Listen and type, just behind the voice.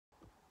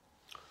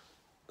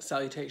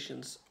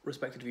Salutations,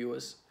 respected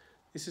viewers.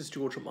 This is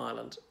George from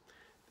Ireland.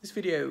 This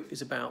video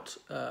is about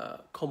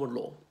common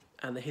law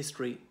and the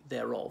history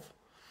thereof.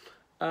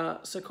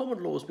 So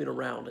common law has been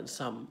around in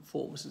some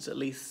form since at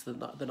least the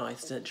 9th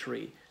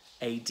century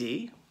AD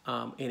in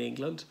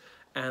England,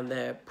 and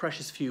there are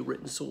precious few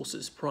written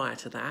sources prior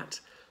to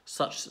that,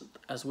 such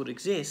as would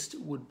exist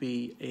would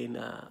be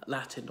in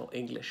Latin or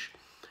English.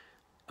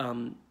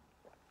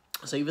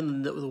 So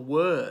even the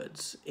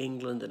words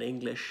England and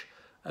English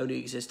only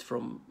exist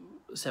from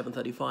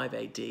 735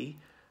 AD,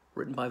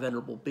 written by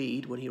Venerable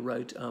Bede when he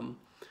wrote an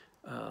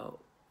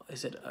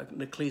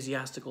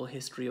ecclesiastical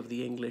history of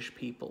the English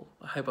people.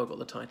 I hope I got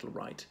the title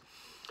right.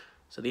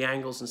 So the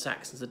Angles and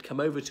Saxons had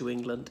come over to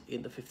England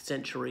in the 5th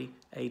century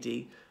AD,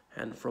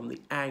 and from the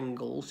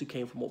Angles, who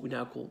came from what we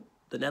now call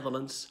the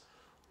Netherlands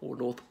or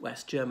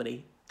northwest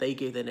Germany, they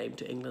gave their name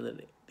to England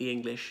and the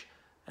English,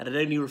 and it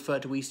only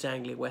referred to East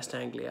Anglia, West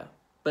Anglia.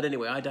 But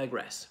anyway, I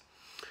digress.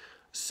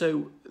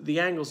 So the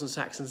Angles and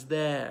Saxons,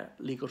 their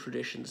legal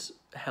traditions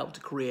helped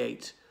to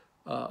create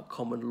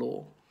common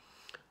law.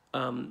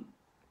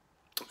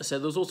 So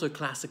there was also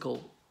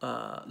classical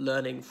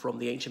learning from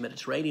the ancient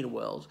Mediterranean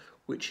world,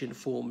 which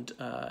informed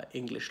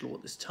English law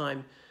at this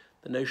time.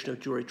 The notion of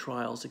jury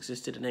trials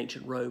existed in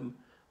ancient Rome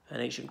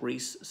and ancient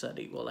Greece,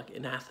 certainly, well, like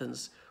in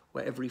Athens,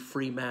 where every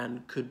free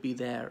man could be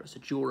there as a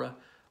juror.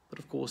 But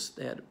of course,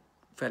 they had a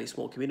fairly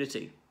small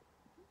community.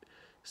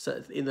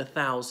 So in the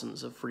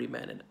thousands of free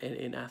men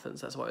in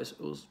Athens. That's why it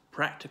was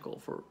practical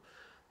for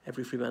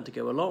every free man to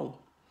go along.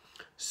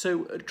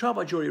 So trial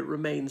by jury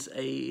remains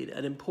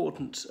an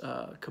important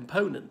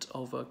component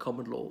of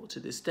common law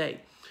to this day.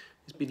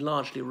 It's been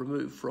largely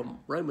removed from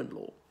Roman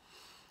law.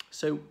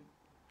 So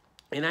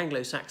in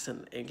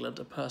Anglo-Saxon England,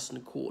 a person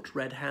caught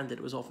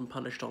red-handed was often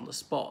punished on the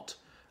spot,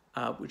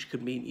 which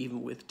could mean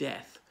even with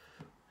death.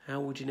 How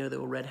would you know they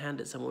were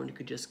red-handed? Someone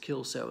could just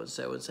kill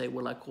so-and-so and say,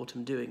 well, I caught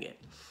him doing it.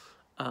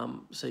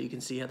 So you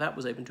can see how that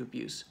was open to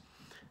abuse.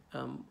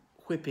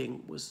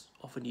 Whipping was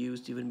often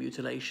used, even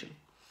mutilation.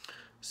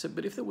 So,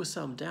 but if there was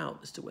some doubt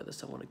as to whether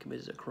someone had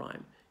committed a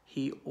crime,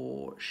 he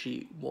or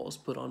she was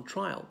put on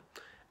trial,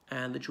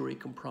 and the jury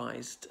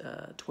comprised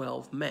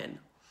 12 men,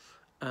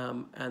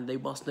 and they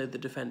must know the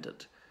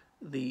defendant.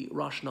 The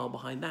rationale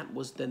behind that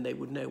was then they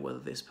would know whether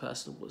this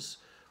person was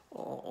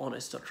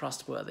honest or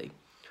trustworthy.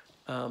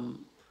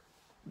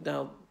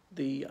 Now,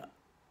 the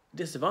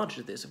disadvantage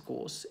of this, of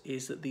course,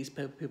 is that these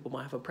people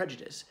might have a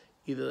prejudice,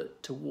 either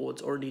towards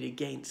or indeed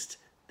against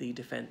the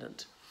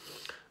defendant.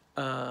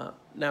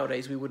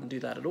 Nowadays, we wouldn't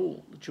do that at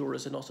all. The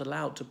jurors are not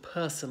allowed to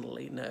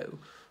personally know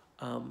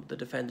the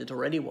defendant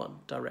or anyone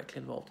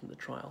directly involved in the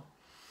trial.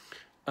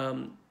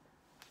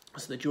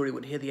 So the jury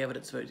would hear the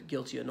evidence, vote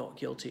guilty or not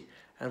guilty,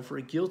 and for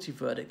a guilty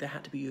verdict, there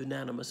had to be a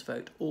unanimous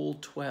vote. All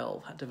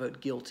 12 had to vote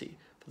guilty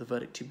for the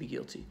verdict to be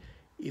guilty.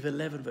 If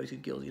 11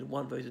 voted guilty and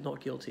 1 voted not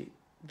guilty,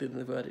 then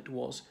the verdict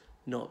was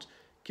not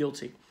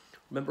guilty.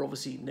 Remember,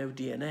 obviously, no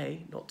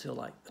DNA, not till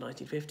like the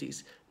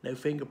 1950s, no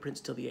fingerprints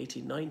till the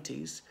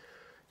 1890s.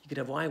 You could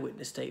have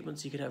eyewitness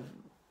statements, you could have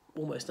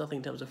almost nothing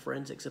in terms of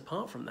forensics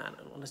apart from that,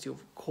 unless you're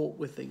caught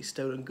with the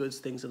stolen goods,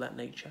 things of that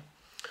nature.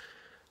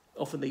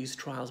 Often they use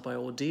trials by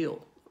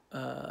ordeal.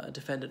 A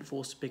defendant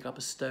forced to pick up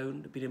a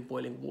stone, beat in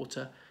boiling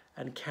water,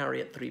 and carry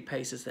it 3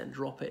 paces, then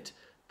drop it.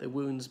 The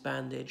wounds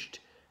bandaged,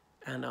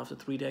 and after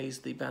 3 days,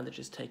 the bandage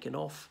is taken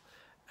off.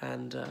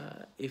 And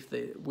if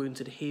the wounds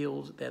had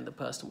healed, then the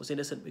person was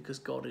innocent because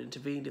God had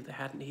intervened. If they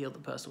hadn't healed, the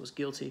person was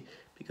guilty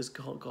because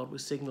God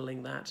was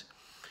signalling that.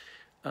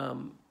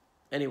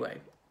 Anyway,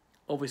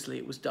 obviously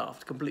it was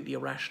daft, completely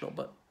irrational,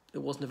 but it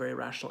wasn't a very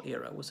rational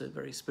era. It was a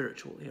very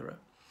spiritual era.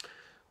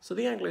 So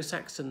the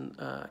Anglo-Saxon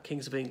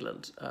kings of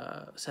England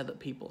said that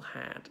people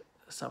had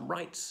some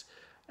rights,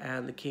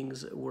 and the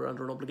kings were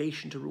under an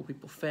obligation to rule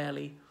people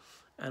fairly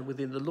and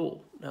within the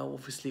law. Now,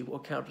 obviously,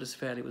 what counted as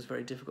fairly was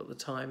very difficult at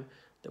the time.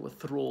 There were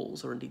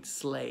thralls or indeed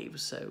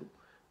slaves, so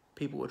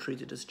people were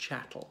treated as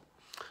chattel.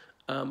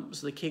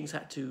 So the kings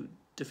had to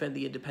defend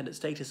the independent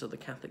status of the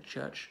Catholic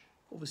Church,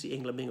 obviously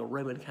England being a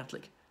Roman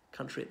Catholic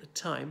country at the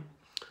time.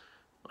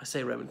 I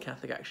say Roman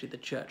Catholic, actually the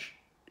Church,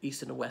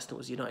 Eastern and Western,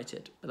 was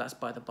united, but that's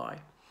by the by.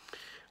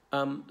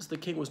 So the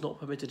king was not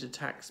permitted to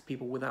tax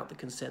people without the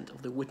consent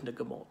of the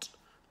Wittenagemot,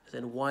 as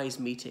in a wise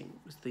meeting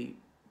was the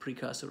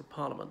precursor of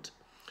Parliament.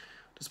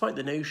 Despite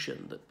the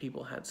notion that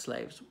people had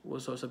slaves,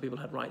 was also people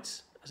had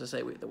rights. As I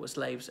say, there were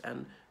slaves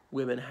and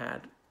women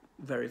had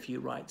very few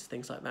rights,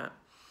 things like that.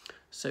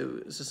 So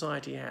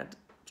society had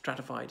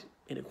stratified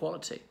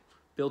inequality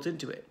built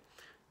into it.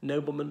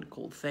 Noblemen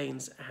called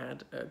thanes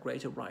had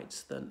greater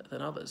rights than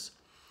others.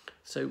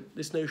 So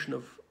this notion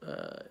of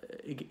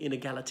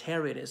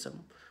inegalitarianism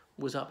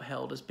was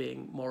upheld as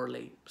being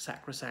morally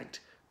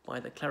sacrosanct by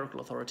the clerical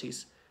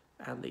authorities,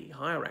 and the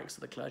higher ranks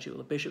of the clergy, or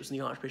the bishops and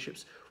the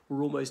archbishops,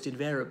 were almost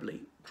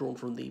invariably drawn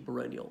from the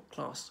baronial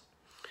class.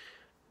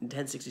 In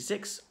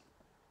 1066,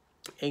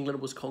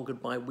 England was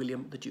conquered by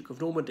William, the Duke of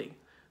Normandy.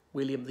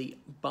 William the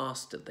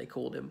Bastard, they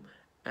called him,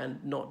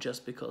 and not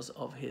just because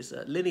of his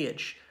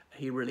lineage.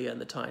 He really earned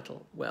the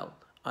title. Well,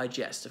 I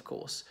jest, of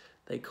course.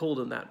 They called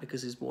him that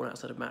because he's born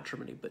outside of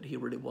matrimony, but he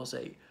really was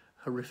a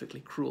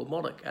horrifically cruel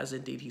monarch, as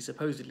indeed he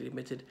supposedly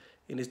admitted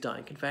in his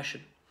dying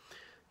confession.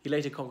 He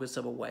later conquered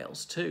some of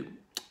Wales too.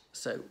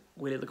 So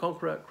William the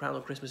Conqueror crowned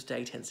on Christmas Day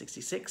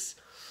 1066,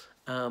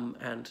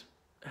 and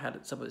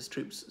had some of his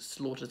troops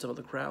slaughtered some of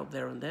the crowd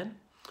there and then,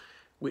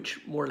 which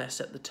more or less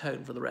set the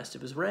tone for the rest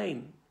of his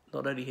reign.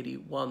 Not only had he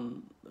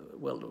won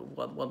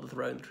the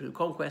throne through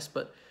conquest,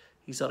 but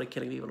he started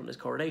killing people on his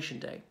coronation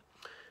day.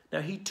 Now,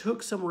 he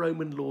took some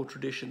Roman law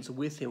traditions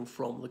with him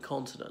from the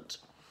continent,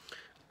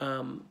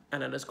 and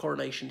at his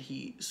coronation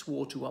he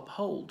swore to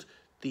uphold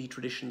the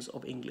traditions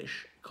of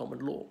English common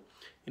law.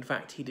 In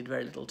fact, he did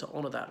very little to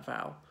honour that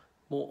vow,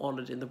 more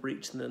honoured in the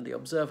breach than in the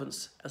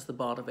observance, as the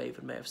Bard of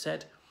Avon may have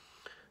said.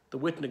 The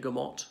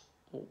Witnagemot,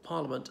 or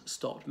Parliament,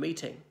 stopped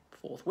meeting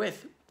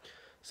forthwith.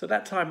 So at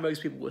that time,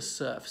 most people were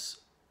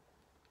serfs.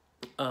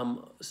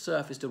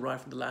 Serf is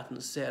derived from the Latin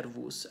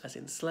servus, as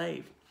in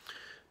slave.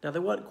 Now, they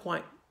weren't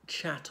quite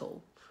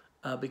chattel,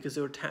 because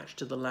they were attached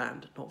to the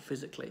land, not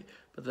physically,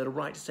 but they had a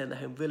right to stay in their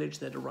home village,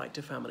 they had a right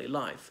to family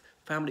life.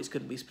 Families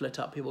couldn't be split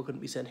up, people couldn't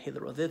be sent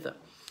hither or thither.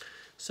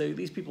 So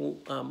these people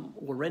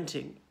were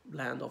renting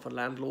land off a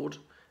landlord.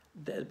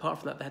 Apart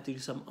from that, they had to do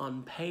some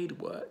unpaid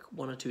work,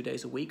 1 or 2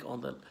 days a week,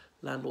 on the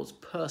landlord's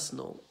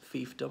personal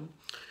fiefdom.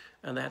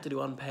 And they had to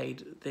do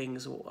unpaid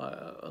things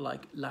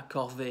like la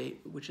corvée,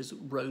 which is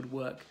road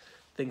work,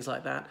 things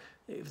like that.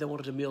 If they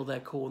wanted to mill their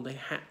corn, they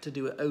had to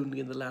do it only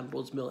in the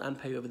landlord's mill and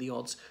pay over the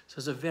odds. So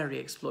it's a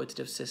very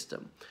exploitative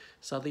system.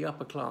 So the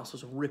upper class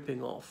was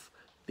ripping off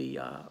the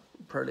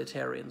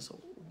proletarians, or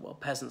well,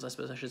 peasants, I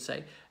suppose I should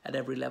say, at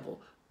every level,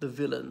 the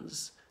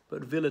villains.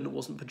 But villain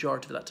wasn't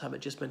pejorative at that time,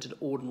 it just meant an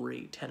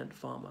ordinary tenant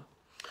farmer.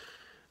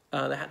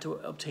 They had to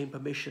obtain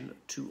permission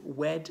to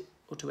wed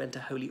or to enter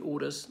holy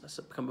orders, that's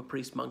to become a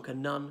priest, monk,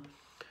 and nun.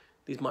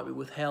 These might be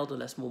withheld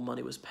unless more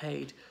money was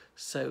paid,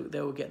 so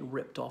they were getting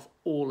ripped off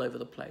all over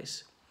the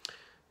place.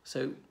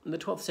 So in the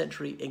 12th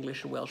century,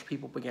 English and Welsh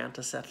people began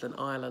to settle in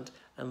Ireland,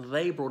 and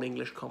they brought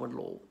English common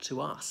law to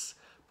us.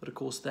 But of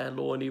course, their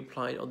law only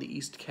applied on the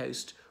east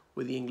coast,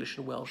 where the English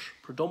and Welsh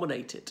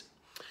predominated.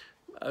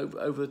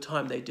 Over the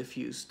time, they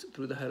diffused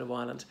through the whole of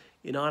Ireland.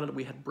 In Ireland,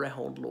 we had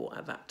Brehon law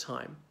at that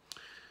time.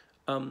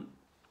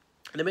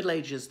 In the Middle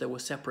Ages, there were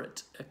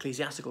separate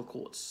ecclesiastical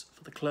courts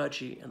for the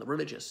clergy and the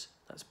religious.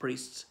 That's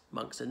priests,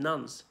 monks, and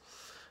nuns.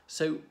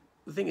 So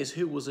the thing is,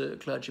 who was a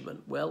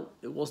clergyman? Well,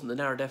 it wasn't the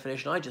narrow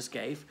definition I just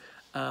gave.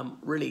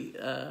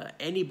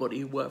 Anybody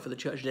who worked for the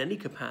church in any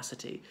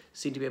capacity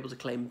seemed to be able to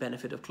claim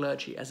benefit of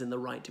clergy, as in the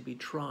right to be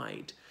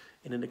tried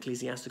in an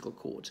ecclesiastical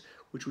court,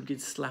 which would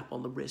give slap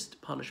on the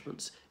wrist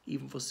punishments,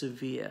 even for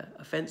severe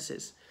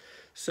offences.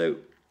 So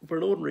for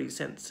an ordinary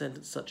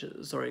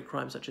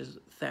crime such as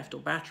theft or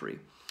battery,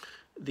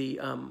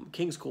 the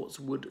king's courts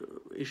would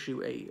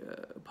issue a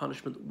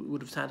punishment that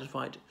would have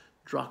satisfied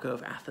Draco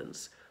of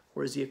Athens,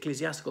 whereas the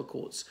ecclesiastical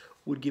courts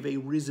would give a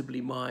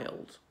risibly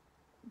mild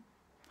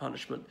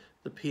punishment.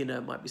 The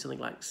pena might be something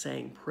like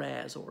saying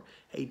prayers or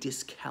a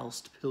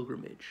discalced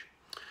pilgrimage.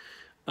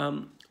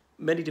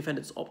 Many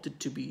defendants opted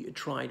to be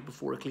tried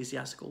before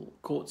ecclesiastical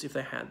courts if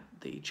they had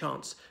the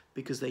chance,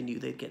 because they knew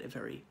they'd get a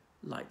very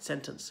light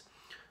sentence.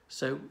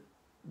 So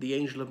the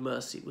Angel of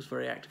Mercy was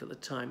very active at the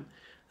time.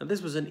 And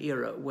this was an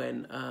era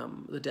when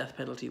the death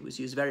penalty was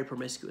used very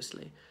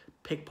promiscuously.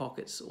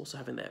 Pickpockets also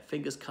having their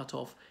fingers cut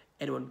off,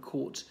 anyone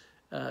caught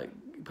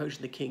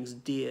poaching the king's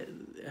deer,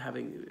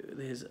 having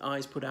his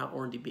eyes put out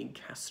or indeed being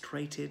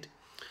castrated,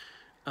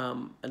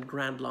 and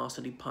grand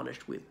lastly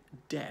punished with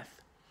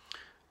death.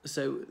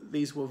 So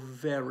these were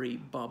very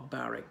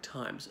barbaric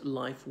times.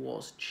 Life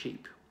was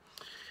cheap.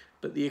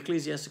 But the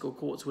ecclesiastical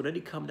courts would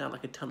only come down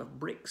like a ton of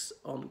bricks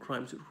on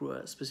crimes which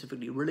were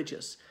specifically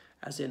religious,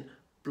 as in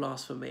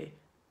blasphemy,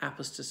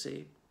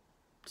 apostasy,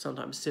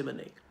 sometimes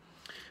simony.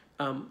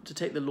 To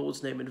take the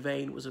Lord's name in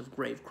vain was a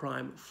grave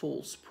crime.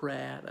 False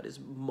prayer, that is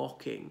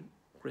mocking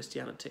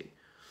Christianity.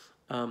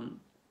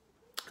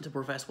 To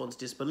profess one's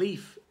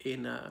disbelief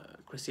in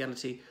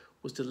Christianity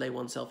was to lay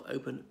oneself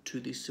open to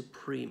the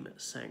supreme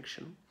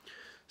sanction.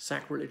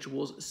 Sacrilege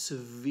was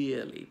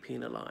severely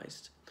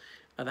penalised.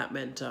 And that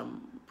meant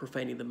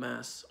profaning the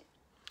Mass,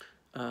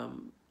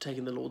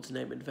 taking the Lord's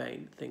name in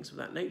vain, things of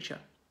that nature.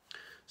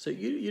 So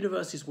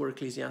universities were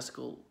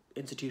ecclesiastical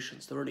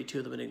institutions. There were only 2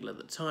 of them in England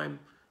at the time.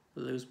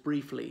 There was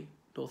briefly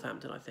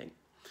Northampton, I think.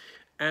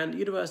 And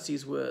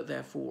universities were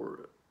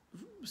therefore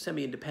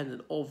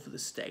semi-independent of the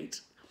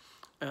state,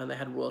 and they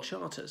had royal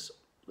charters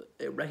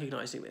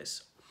recognising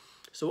this.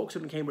 So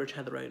Oxford and Cambridge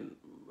had their own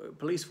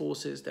police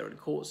forces, their own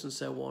courts and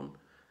so on,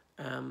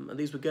 and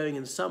these were going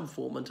in some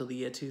form until the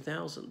year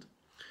 2000.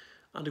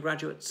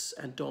 Undergraduates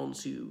and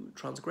dons who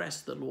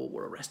transgressed the law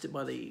were arrested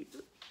by the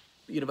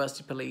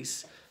university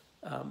police,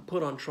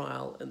 put on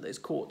trial in those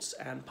courts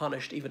and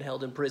punished, even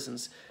held in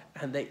prisons,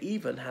 and they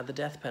even had the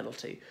death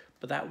penalty,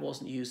 but that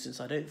wasn't used since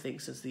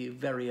the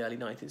very early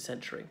 19th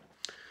century.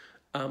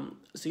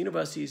 So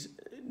universities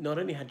not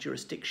only had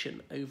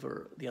jurisdiction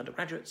over the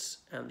undergraduates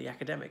and the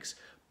academics,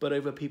 but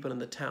over people in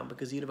the town,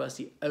 because the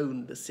university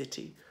owned the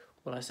city.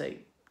 When I say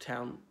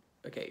town,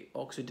 okay,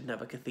 Oxford didn't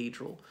have a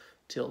cathedral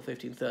till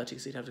 1530,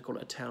 so you'd have to call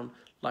it a town.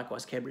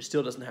 Likewise, Cambridge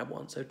still doesn't have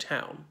one, so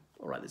town.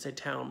 All right, they say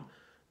town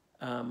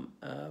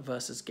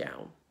versus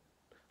gown,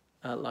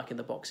 like in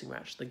the boxing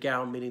match. The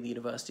gown meaning the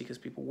university, because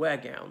people wear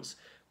gowns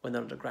when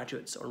they're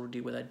undergraduates or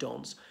indeed with their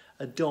dons.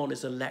 A don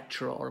is a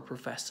lecturer or a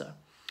professor.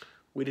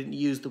 We didn't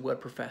use the word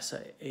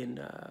professor in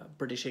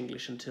British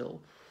English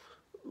until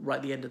right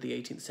at the end of the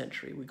 18th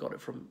century. We got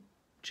it from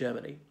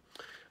Germany.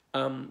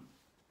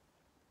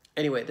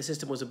 Anyway, the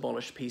system was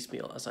abolished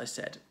piecemeal, as I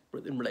said,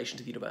 in relation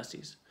to the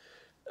universities.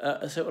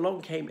 So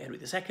along came Henry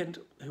II,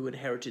 who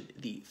inherited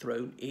the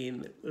throne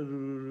in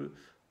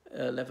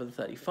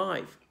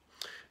 1135.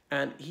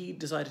 And he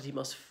decided he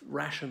must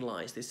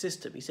rationalise this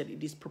system. He said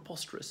it is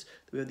preposterous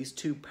that we have these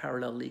two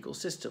parallel legal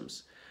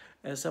systems.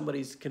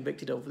 Somebody's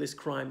convicted of this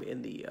crime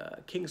in the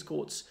King's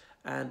Courts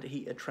and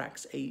he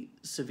attracts a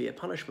severe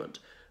punishment.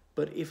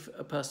 But if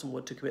a person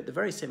were to commit the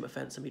very same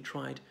offence and be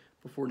tried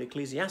before an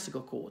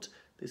ecclesiastical court,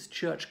 this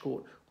church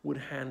court would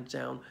hand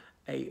down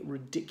a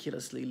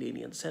ridiculously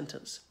lenient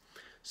sentence.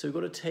 So we've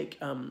got to take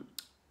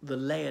the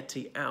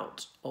laity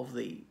out of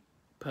the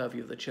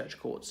purview of the church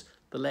courts,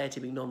 the laity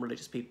being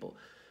non-religious people.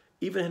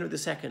 Even Henry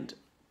II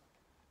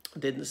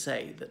didn't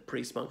say that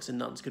priests, monks and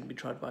nuns couldn't be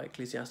tried by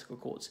ecclesiastical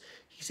courts.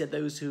 He said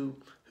those who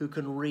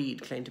can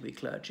read claim to be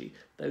clergy,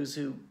 those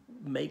who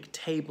make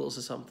tables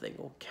or something,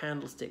 or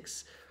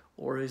candlesticks,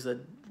 or is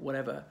a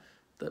whatever,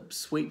 that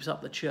sweeps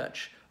up the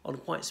church on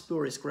quite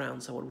spurious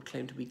grounds, someone would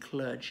claim to be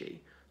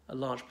clergy, a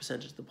large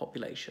percentage of the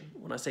population.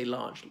 When I say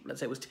large, let's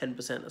say it was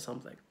 10% or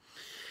something.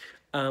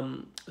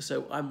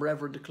 So I'm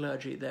reverend to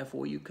clergy,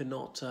 therefore you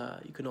cannot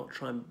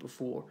try me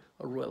before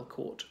a royal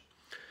court.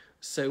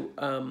 So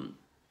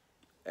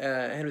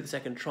Henry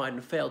II tried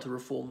and failed to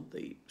reform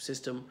the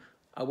system.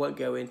 I won't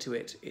go into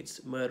it.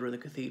 It's Murder in the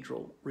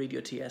Cathedral. Read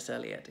your T.S.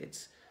 Eliot.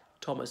 It's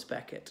Thomas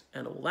Becket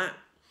and all that.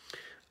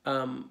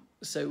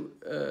 So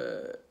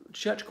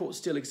church courts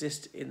still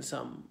exist in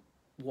some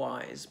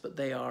wise, but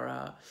they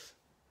are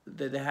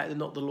they're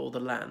not the law of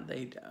the land.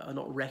 They are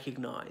not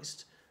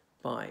recognised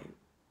by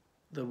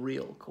the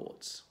real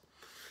courts.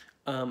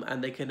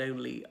 And they can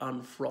only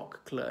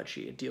unfrock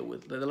clergy and deal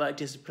with... They're like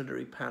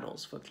disciplinary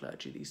panels for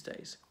clergy these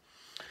days.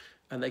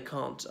 And they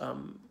can't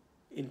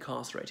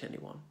incarcerate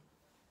anyone.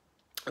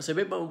 So a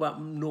bit more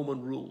about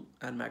Norman rule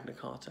and Magna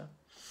Carta.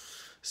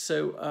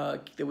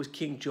 So there was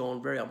King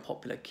John, very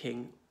unpopular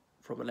king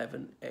from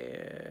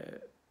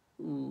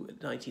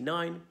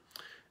 1199,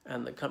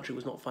 and the country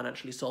was not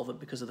financially solvent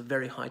because of the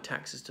very high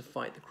taxes to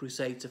fight the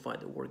Crusades, to fight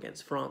the war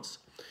against France.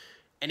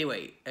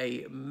 Anyway,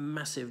 a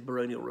massive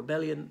baronial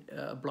rebellion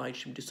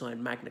obliged him to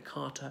sign Magna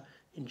Carta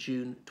in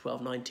June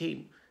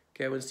 1219.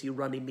 Go and see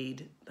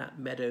Runneymede, that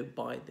meadow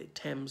by the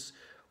Thames,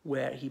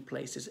 where he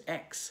placed his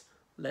X,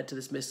 led to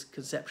this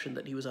misconception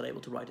that he was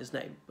unable to write his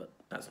name, but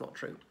that's not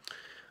true.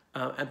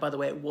 And by the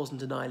way, it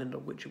wasn't an island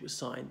on which it was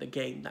signed.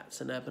 Again, that's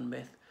an urban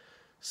myth.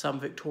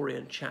 Some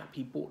Victorian chap,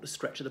 he bought a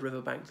stretch of the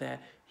riverbank there,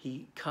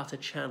 he cut a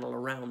channel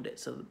around it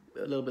so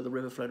a little bit of the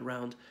river flowed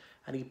around,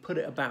 and he put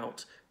it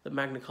about that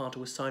Magna Carta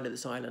was signed at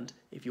this island.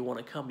 If you want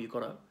to come, you've got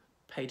to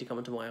pay to come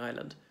into my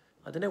island.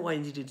 I don't know why he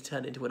needed to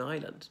turn it into an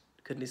island.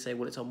 Couldn't he say,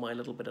 well, it's on my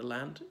little bit of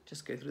land,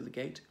 just go through the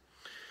gate?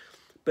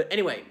 But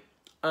anyway,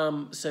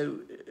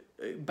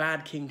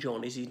 bad King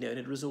John, as he's known,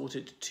 had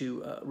resorted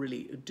to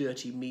really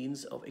dirty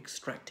means of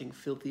extracting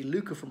filthy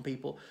lucre from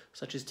people,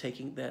 such as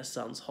taking their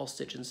sons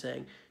hostage and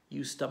saying,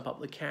 you stump up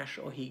the cash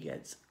or he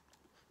gets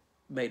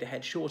made a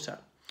head shorter.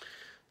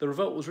 The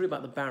revolt was really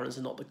about the barons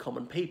and not the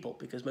common people,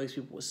 because most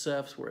people were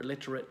serfs, were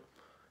illiterate,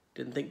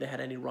 didn't think they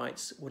had any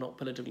rights, were not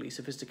politically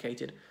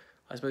sophisticated.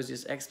 I suppose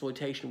this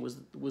exploitation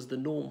was the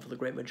norm for the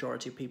great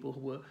majority of people who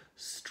were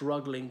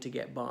struggling to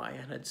get by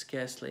and had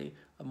scarcely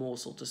a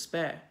morsel to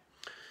spare.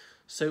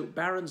 So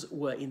barons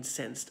were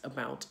incensed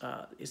about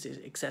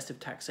excessive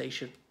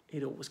taxation.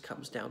 It always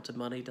comes down to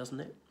money, doesn't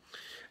it?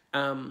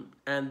 And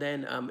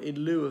then in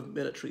lieu of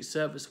military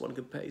service, one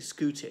could pay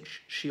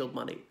scutage, shield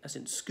money, as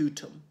in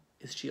scutum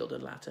is shield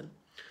in Latin.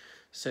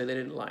 So they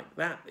didn't like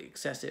that, the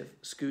excessive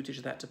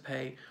scutage they had to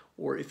pay.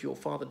 Or if your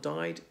father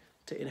died,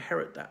 to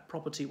inherit that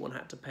property, one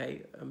had to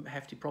pay a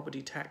hefty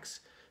property tax,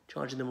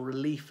 charging them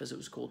relief, as it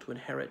was called, to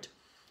inherit.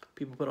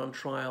 People put on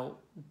trial,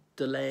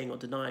 delaying or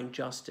denying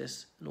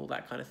justice and all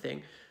that kind of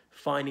thing,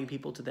 fining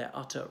people to their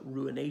utter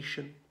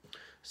ruination.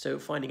 So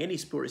finding any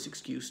spurious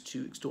excuse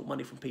to extort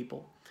money from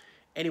people.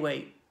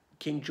 Anyway,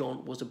 King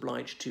John was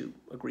obliged to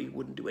agree he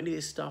wouldn't do any of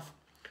this stuff.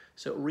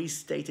 So it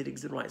restated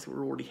rights that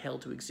were already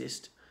held to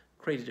exist,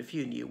 created a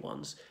few new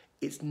ones.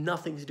 It's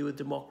nothing to do with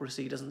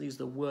democracy. It doesn't use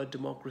the word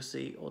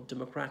democracy or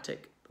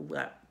democratic.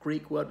 That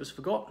Greek word was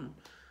forgotten.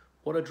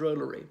 What a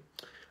drollery.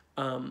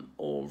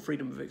 Or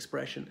freedom of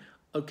expression.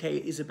 Okay,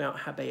 it is about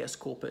habeas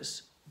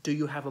corpus. Do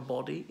you have a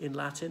body in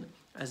Latin?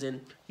 As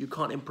in, you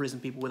can't imprison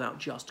people without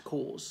just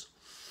cause.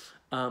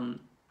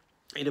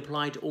 It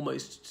applied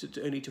almost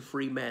only to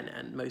free men,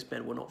 and most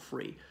men were not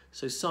free.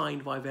 So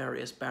signed by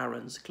various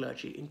barons,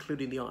 clergy,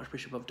 including the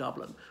Archbishop of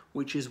Dublin,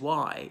 which is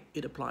why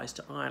it applies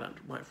to Ireland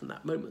right from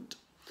that moment.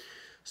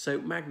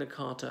 So Magna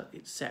Carta,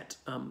 it set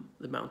the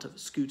amount of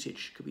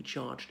scutage could be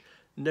charged.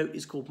 Note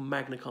it's called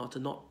Magna Carta,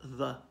 not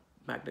the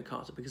Magna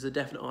Carta, because the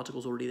definite article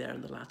is already there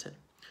in the Latin.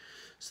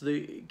 So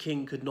the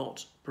king could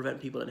not prevent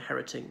people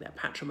inheriting their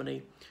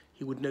patrimony.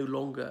 He would no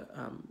longer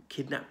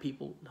kidnap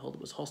people and hold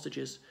them as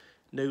hostages.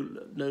 No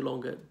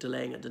longer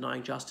delaying and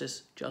denying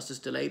justice. Justice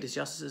delayed is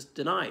justice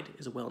denied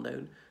is a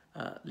well-known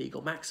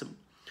legal maxim.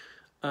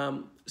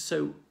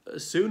 So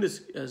as soon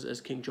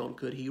as King John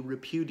could, he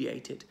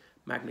repudiated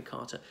Magna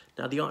Carta.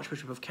 Now the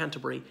Archbishop of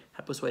Canterbury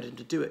had persuaded him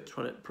to do it,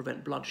 trying to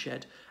prevent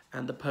bloodshed,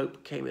 and the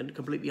Pope came in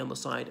completely on the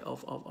side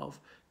of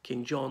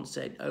King John,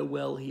 said, oh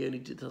well, he only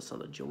did this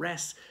under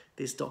duress,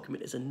 this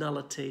document is a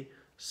nullity.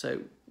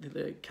 So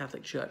the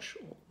Catholic Church,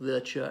 or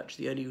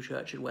the only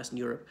church in Western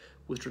Europe,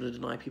 was trying to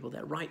deny people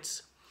their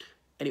rights.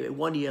 Anyway,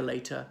 1 year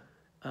later,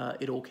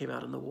 it all came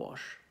out in the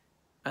wash,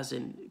 as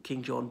in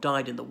King John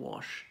died in the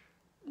wash,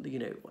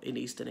 in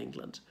Eastern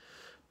England.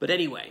 But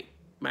anyway,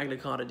 Magna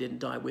Carta didn't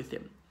die with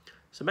him.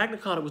 So Magna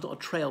Carta was not a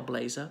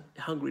trailblazer.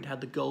 Hungary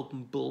had the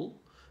Golden Bull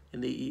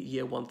in the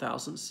year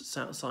 1000,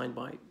 signed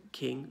by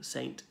King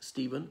Saint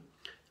Stephen,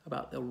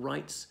 about their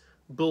rights.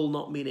 Bull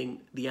not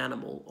meaning the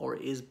animal, or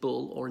it is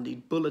bull, or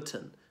indeed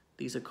bulletin.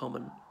 These are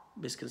common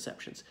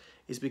misconceptions.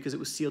 Is because it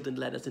was sealed in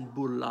letters in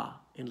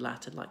bulla in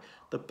Latin, like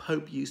the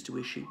Pope used to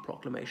issue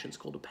proclamations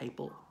called a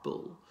papal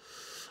bull.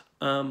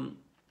 King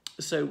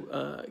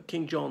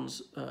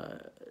John's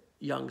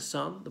young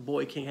son, the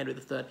boy King Henry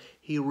III,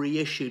 he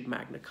reissued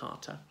Magna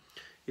Carta.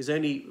 It's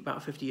only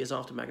about 50 years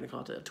after Magna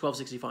Carta,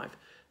 1265,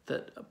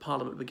 that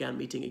Parliament began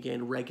meeting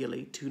again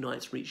regularly, 2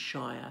 knights from each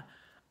shire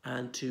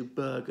and 2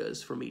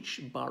 burghers from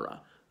each borough.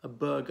 A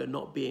burgher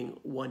not being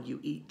one you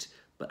eat,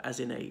 but as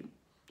in a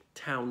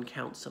town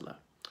councillor,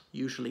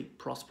 usually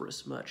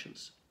prosperous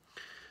merchants.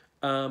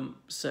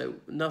 So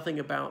nothing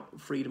about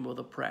freedom of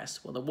the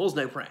press. Well, there was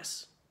no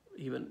press.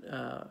 Even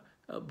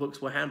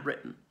books were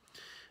handwritten.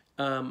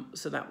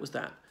 So that was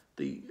that.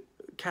 The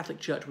Catholic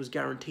Church was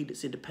guaranteed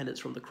its independence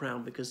from the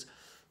crown because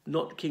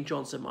not King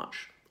John so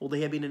much, although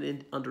he had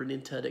been under an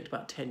interdict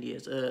about 10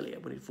 years earlier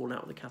when he'd fallen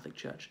out with the Catholic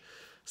Church.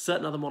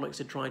 Certain other monarchs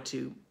had tried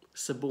to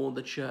suborn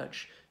the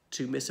church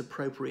to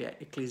misappropriate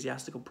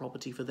ecclesiastical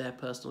property for their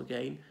personal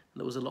gain, and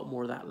there was a lot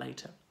more of that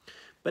later.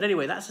 But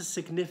anyway, that's the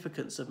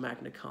significance of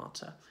Magna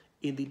Carta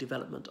in the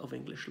development of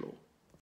English law.